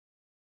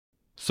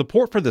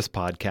Support for this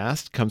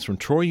podcast comes from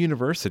Troy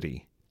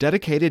University,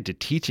 dedicated to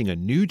teaching a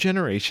new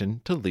generation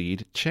to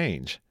lead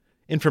change.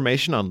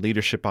 Information on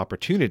leadership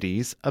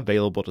opportunities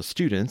available to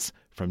students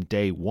from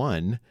day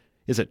one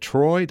is at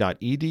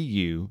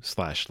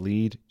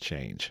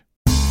troy.edu/leadchange.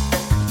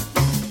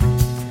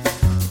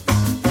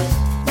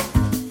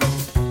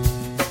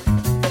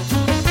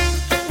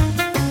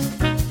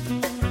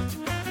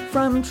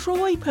 From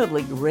Troy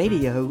Public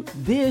Radio,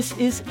 this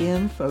is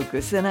In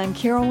Focus, and I'm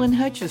Carolyn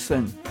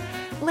Hutchison.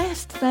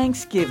 Last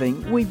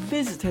Thanksgiving, we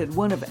visited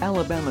one of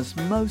Alabama's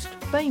most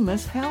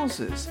famous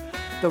houses,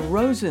 the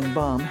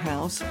Rosenbaum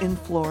House in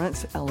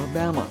Florence,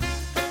 Alabama.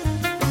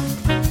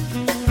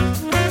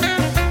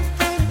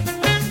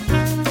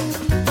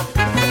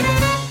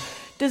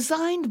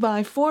 Designed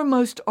by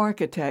foremost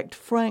architect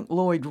Frank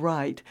Lloyd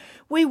Wright,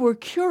 we were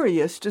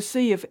curious to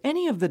see if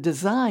any of the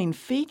design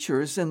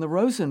features in the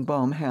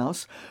Rosenbaum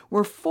House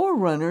were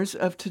forerunners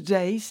of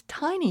today's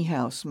tiny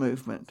house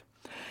movement.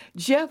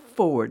 Jeff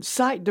Ford,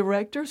 site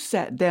director,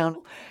 sat down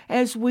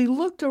as we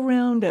looked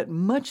around at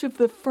much of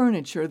the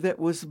furniture that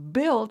was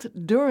built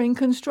during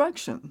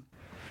construction.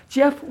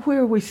 Jeff,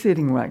 where are we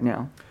sitting right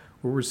now?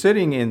 Well, we're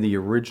sitting in the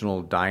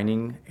original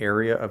dining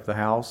area of the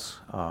house.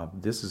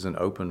 This is an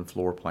open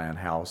floor plan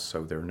house,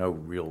 so there are no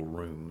real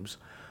rooms.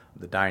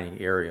 The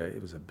dining area,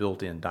 it was a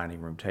built-in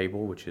dining room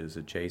table, which is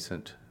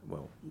adjacent,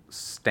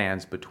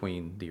 stands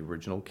between the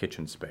original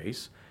kitchen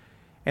space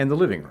and the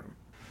living room.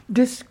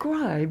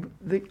 Describe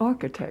the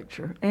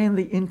architecture and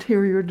the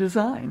interior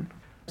design.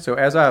 So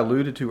as I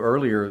alluded to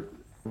earlier,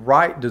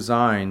 Wright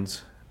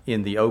designs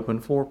in the open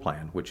floor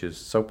plan, which is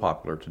so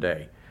popular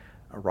today.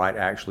 Wright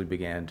actually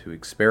began to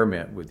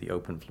experiment with the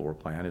open floor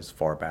plan as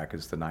far back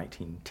as the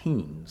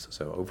 19-teens,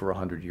 so over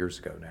 100 years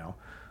ago now.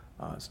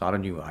 It's not a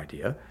new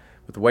idea.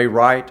 But the way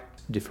Wright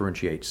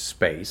differentiates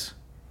space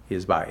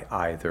is by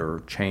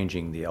either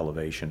changing the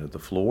elevation of the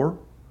floor,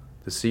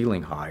 the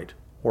ceiling height,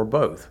 or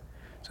both.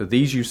 So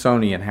these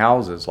Usonian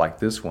houses, like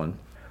this one,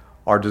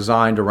 are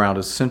designed around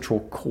a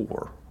central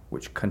core,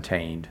 which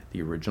contained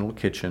the original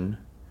kitchen,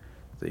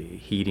 the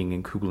heating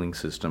and cooling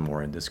system,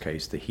 or in this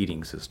case, the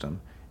heating system,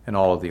 and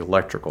all of the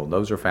electrical.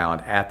 Those are found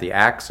at the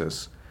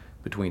axis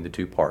between the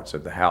two parts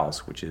of the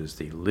house, which is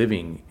the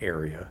living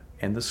area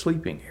and the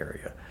sleeping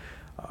area.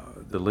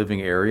 The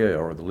living area,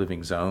 or the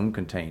living zone,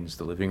 contains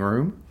the living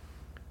room,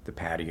 the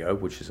patio,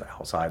 which is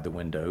outside the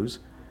windows,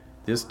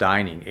 this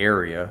dining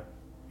area,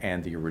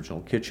 and the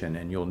original kitchen,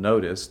 and you'll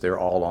notice they're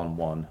all on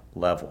one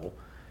level.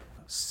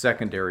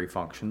 Secondary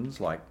functions,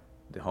 like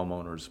the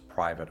homeowner's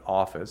private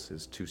office,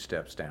 is 2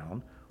 steps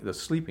down. The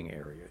sleeping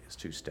area is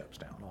 2 steps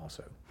down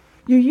also.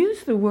 You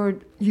use the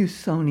word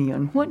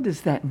Usonian. What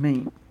does that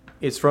mean?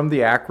 It's from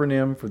the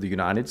acronym for the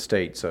United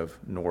States of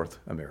North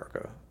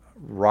America.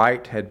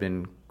 Wright had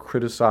been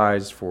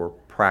criticized for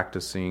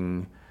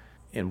practicing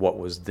in what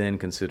was then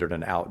considered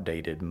an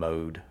outdated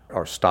mode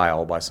or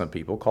style by some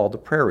people, called the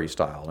prairie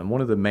style. And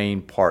one of the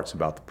main parts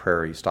about the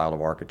prairie style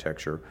of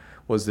architecture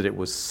was that it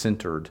was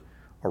centered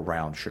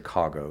around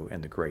Chicago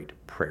and the Great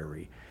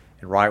Prairie.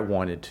 And Wright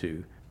wanted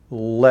to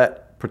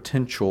let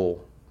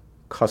potential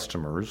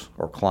customers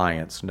or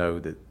clients know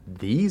that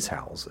these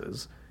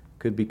houses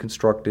could be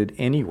constructed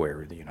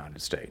anywhere in the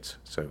United States.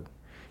 So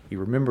he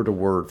remembered a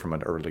word from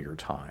an earlier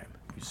time,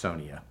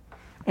 Usonia.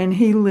 And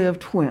he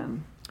lived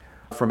when?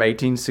 From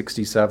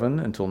 1867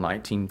 until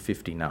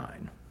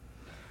 1959.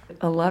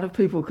 A lot of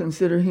people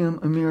consider him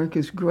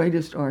America's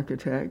greatest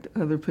architect.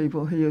 Other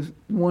people, he is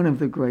one of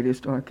the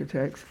greatest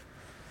architects.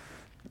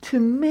 To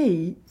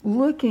me,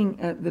 looking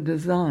at the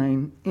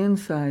design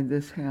inside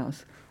this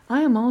house,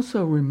 I am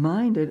also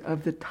reminded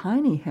of the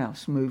tiny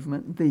house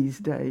movement these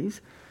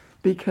days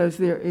because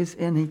there is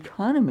an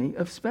economy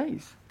of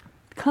space.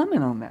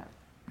 Comment on that.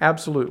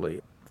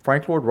 Absolutely.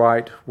 Frank Lloyd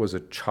Wright was a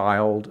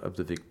child of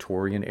the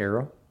Victorian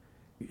era.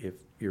 If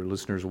your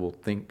listeners will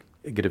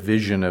get a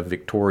vision of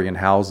Victorian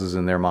houses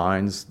in their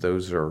minds,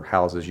 those are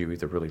houses you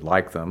either really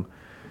like them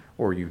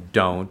or you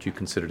don't. You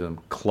consider them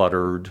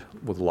cluttered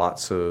with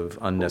lots of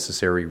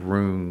unnecessary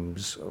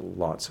rooms,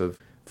 lots of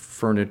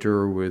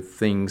furniture with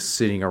things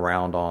sitting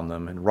around on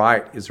them. And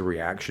Wright is a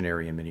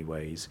reactionary in many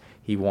ways.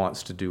 He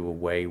wants to do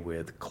away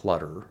with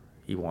clutter.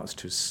 He wants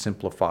to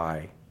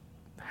simplify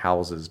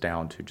houses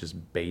down to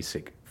just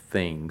basic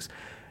things.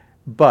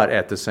 But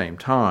at the same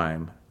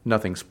time,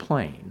 nothing's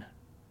plain.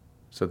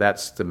 So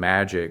that's the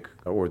magic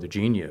or the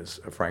genius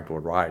of Frank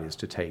Lloyd Wright, is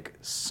to take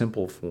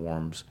simple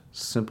forms,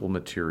 simple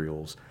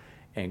materials,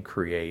 and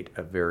create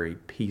a very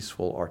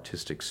peaceful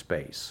artistic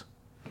space.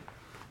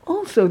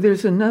 Also,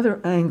 there's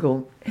another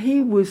angle.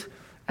 He was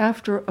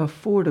after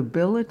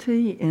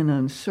affordability in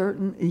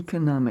uncertain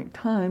economic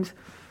times.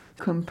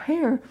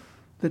 Compare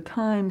the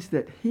times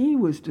that he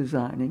was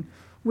designing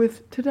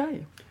with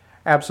today.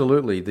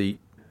 Absolutely. The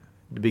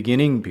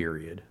beginning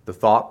period, the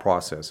thought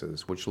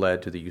processes which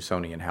led to the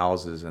Usonian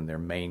houses and their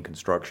main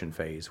construction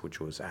phase,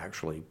 which was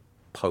actually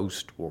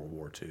post-World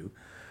War II,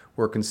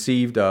 were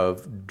conceived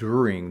of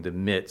during the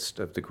midst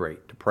of the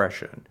Great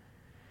Depression.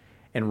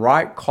 And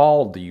Wright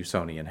called the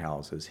Usonian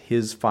houses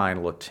his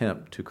final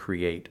attempt to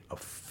create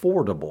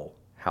affordable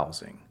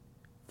housing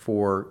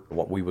for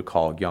what we would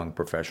call young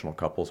professional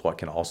couples, what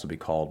can also be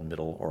called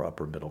middle or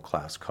upper middle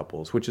class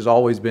couples, which has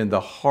always been the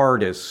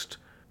hardest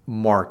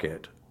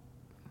market.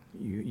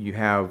 You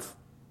have,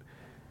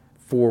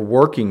 for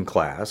working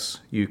class,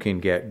 you can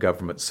get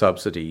government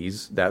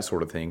subsidies, that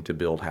sort of thing, to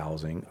build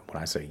housing.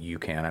 When I say you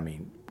can, I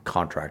mean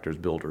contractors,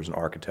 builders, and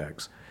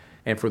architects.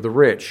 And for the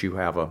rich, you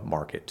have a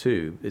market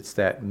too. It's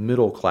that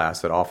middle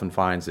class that often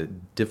finds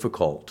it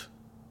difficult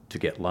to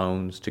get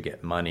loans, to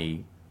get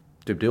money,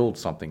 to build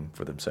something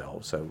for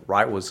themselves. So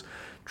Wright was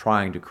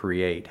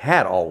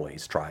had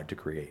always tried to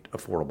create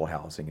affordable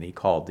housing, and he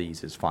called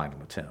these his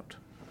final attempt.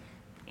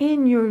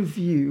 In your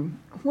view,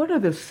 what are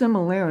the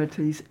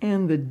similarities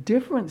and the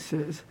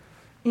differences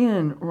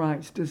in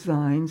Wright's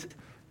designs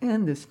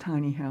and this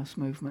tiny house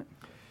movement?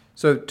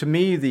 So to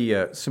me,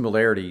 the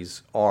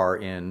similarities are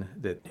in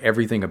that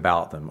everything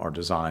about them are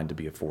designed to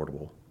be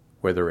affordable,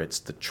 whether it's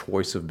the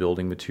choice of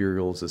building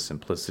materials, the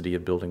simplicity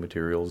of building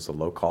materials, the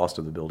low cost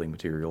of the building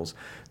materials,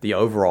 the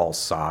overall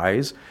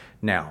size.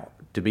 Now,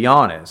 to be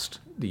honest,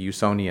 the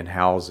Usonian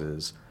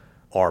houses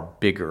are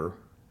bigger,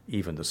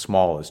 even the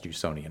smallest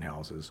Usonian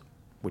houses,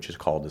 which is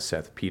called the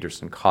Seth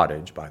Peterson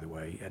Cottage, by the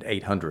way, at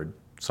 800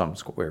 some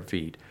square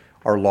feet,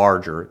 are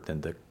larger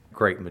than the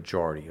great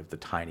majority of the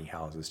tiny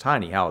houses.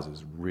 Tiny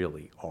houses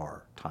really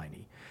are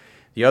tiny.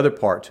 The other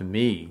part to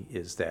me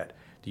is that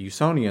the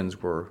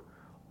Usonians were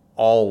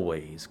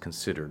always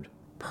considered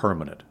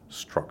permanent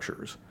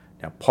structures.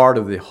 Now, part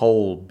of the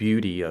whole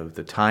beauty of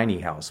the tiny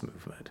house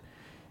movement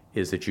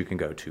is that you can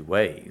go two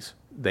ways.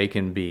 They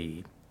can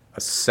be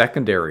a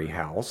secondary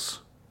house,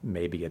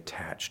 maybe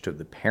attached to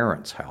the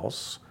parents'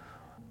 house.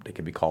 They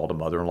can be called a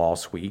mother-in-law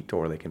suite,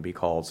 or they can be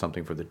called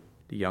something for the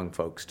young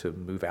folks to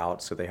move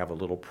out so they have a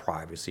little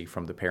privacy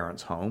from the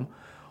parents' home.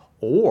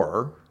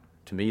 Or,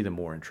 to me, the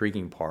more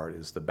intriguing part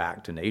is the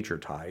back-to-nature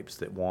types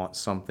that want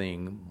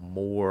something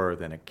more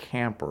than a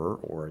camper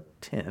or a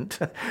tent.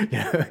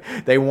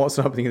 They want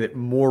something that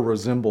more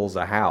resembles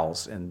a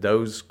house, and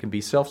those can be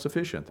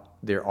self-sufficient.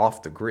 They're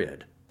off the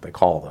grid, they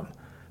call them.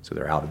 So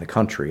they're out in the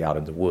country, out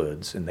in the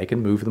woods, and they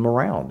can move them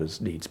around as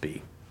needs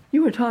be.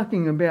 You were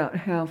talking about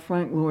how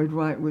Frank Lloyd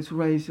Wright was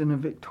raised in a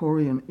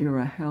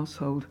Victorian-era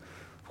household.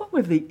 What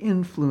were the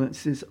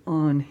influences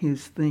on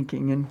his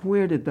thinking, and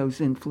where did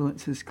those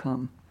influences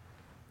come?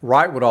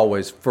 Wright would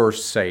always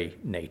first say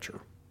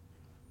nature,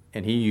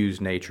 and he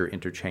used nature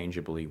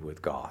interchangeably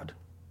with God.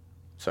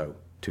 So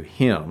to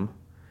him,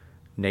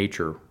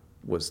 nature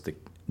was the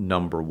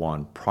number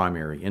one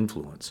primary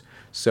influence.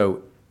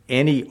 So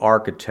any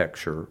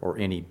architecture or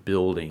any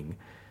building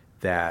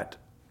that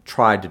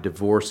tried to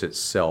divorce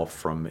itself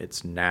from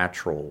its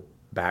natural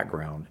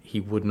background,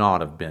 he would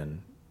not have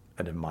been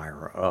an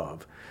admirer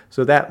of.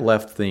 So that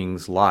left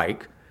things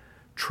like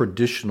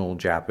traditional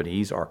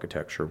Japanese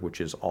architecture, which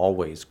is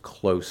always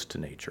close to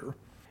nature,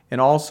 and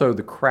also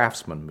the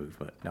craftsman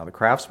movement. Now, the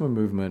craftsman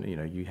movement,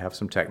 you have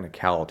some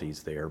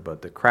technicalities there,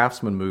 but the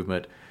craftsman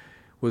movement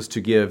was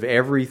to give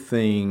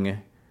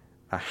everything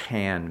a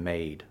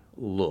handmade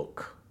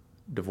look,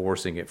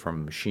 divorcing it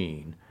from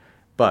machine.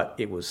 But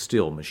it was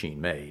still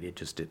machine-made. It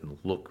just didn't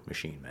look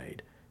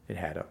machine-made. It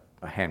had a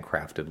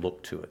handcrafted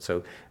look to it.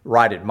 So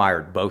Wright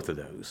admired both of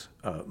those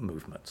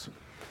movements.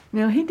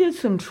 Now, he did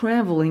some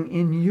traveling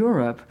in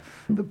Europe.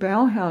 The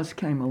Bauhaus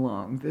came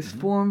along, this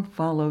form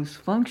follows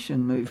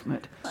function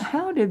movement.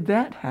 How did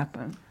that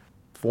happen?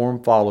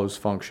 Form follows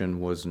function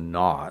was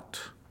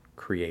not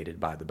created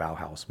by the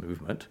Bauhaus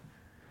movement.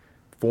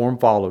 Form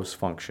follows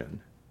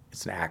function.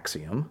 It's an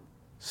axiom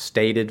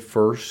stated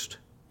first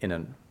in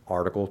an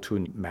article to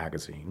a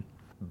magazine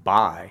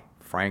by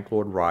Frank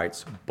Lloyd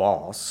Wright's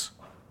boss,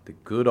 the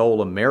good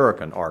old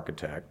American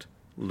architect,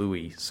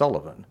 Louis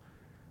Sullivan.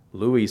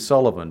 Louis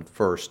Sullivan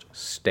first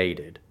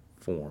stated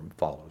form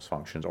follows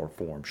functions, or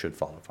form should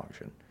follow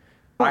function.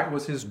 Wright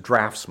was his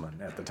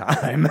draftsman at the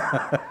time.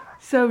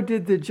 So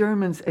did the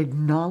Germans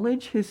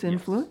acknowledge his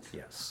influence?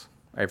 Yes.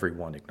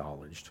 Everyone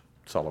acknowledged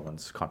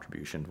Sullivan's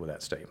contribution with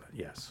that statement,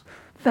 yes.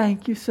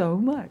 Thank you so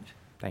much.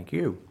 Thank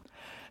you.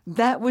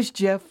 That was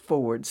Jeff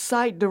Ford,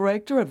 site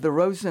director of the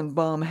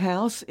Rosenbaum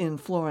House in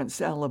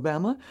Florence,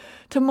 Alabama.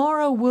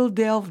 Tomorrow we'll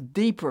delve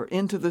deeper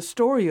into the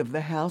story of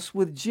the house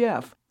with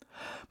Jeff.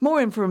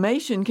 More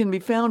information can be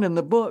found in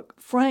the book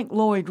Frank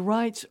Lloyd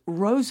Wright's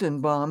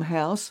Rosenbaum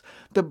House,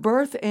 The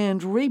Birth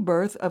and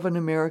Rebirth of an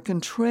American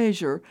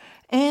Treasure,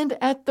 and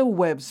at the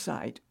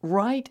website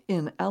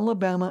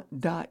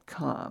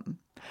wrightinalabama.com.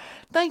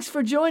 Thanks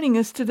for joining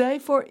us today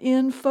for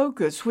In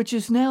Focus, which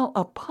is now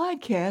a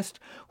podcast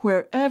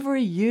wherever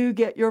you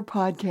get your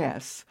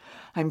podcasts.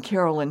 I'm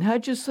Carolyn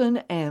Hutchison,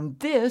 and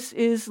this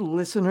is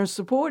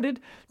listener-supported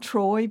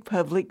Troy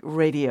Public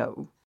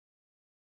Radio.